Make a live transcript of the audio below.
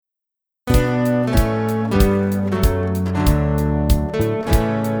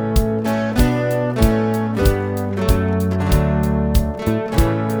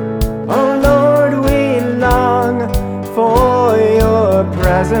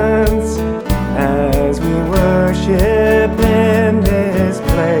presence as we worship in His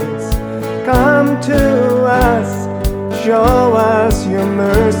place. Come to us, show us your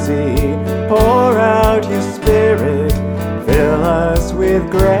mercy, pour out your Spirit, fill us with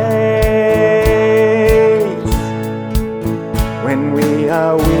grace. When we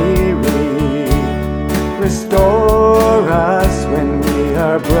are weary, restore us. When we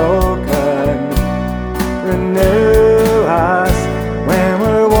are broken, renew us. When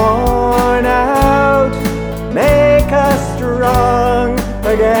we're worn out, make us strong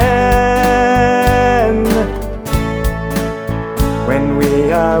again. When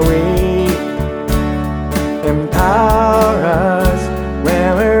we are weak, empower us.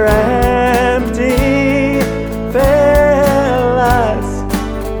 When we're empty, fill us.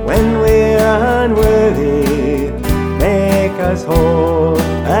 When we're unworthy, make us whole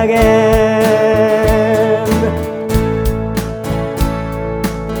again.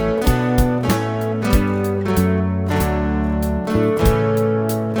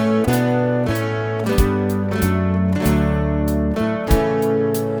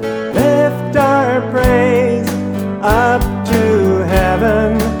 Lift our praise up to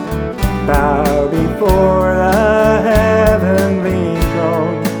heaven, bow before the heavenly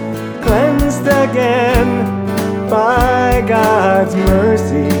throne, cleansed again by God's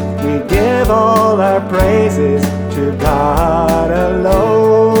mercy. We give all our praises to God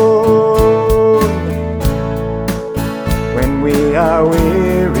alone. When we are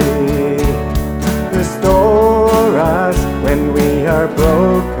weary, restore us. When we are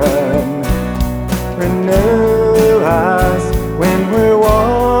broken, renew us. When we're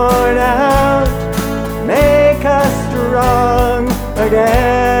worn out, make us strong again.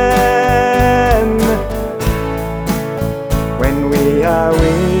 When we are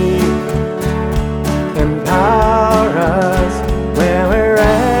weak, empower us. When we're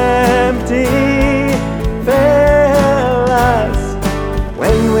empty, fill us.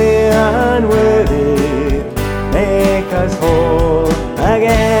 When we're unworthy, make us whole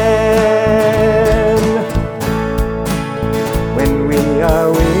again. When we are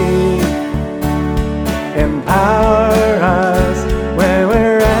weak, empower us. When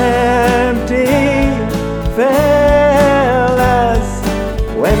we're empty, fill us.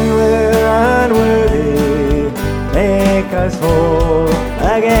 When we're unworthy, make us whole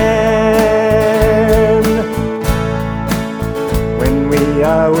again. When we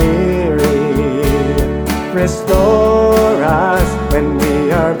are weary, restore us. When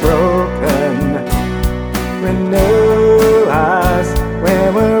we are broken, renew us.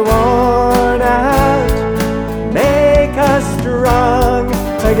 When we're worn out, make us strong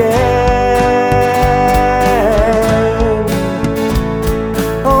again.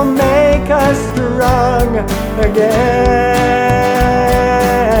 Oh, make us strong again.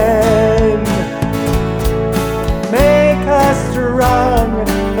 Make us strong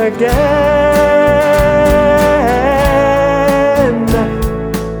again.